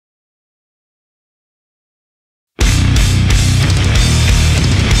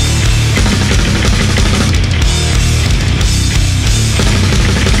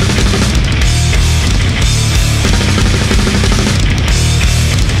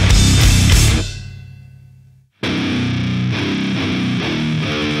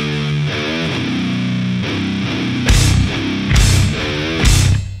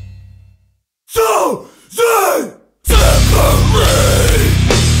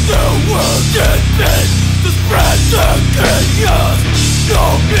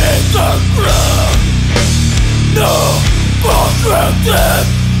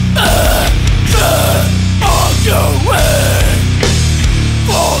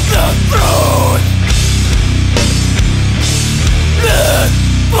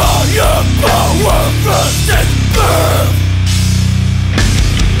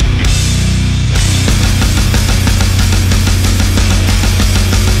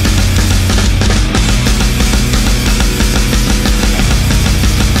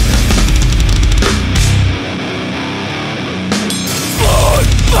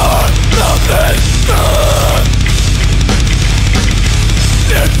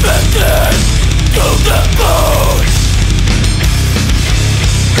Defended to the bone.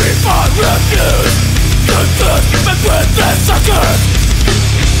 If I refuse to trust me with the suckers,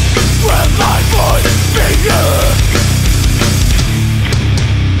 will my voice be heard?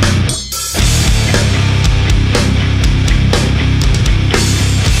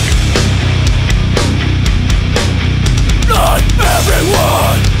 Not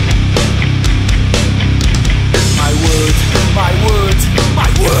everyone. My word, my word, my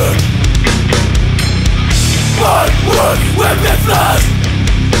word. My word will be flashed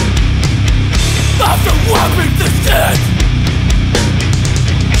after walking the dead.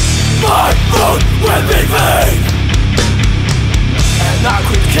 My vote will be vain, and I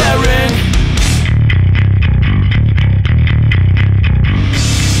quit caring.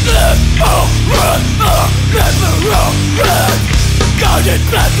 Guided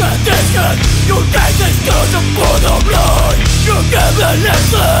black condition, you take this to the bottom line. You give me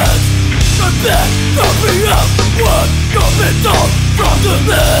lessons, but then copy up what you've been told from the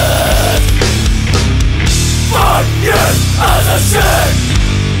myth. 5 years as a shame,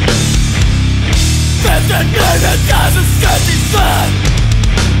 designated as a sketchy fan.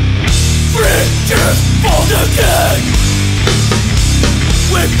 3 years for the king,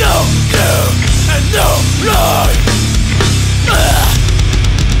 with no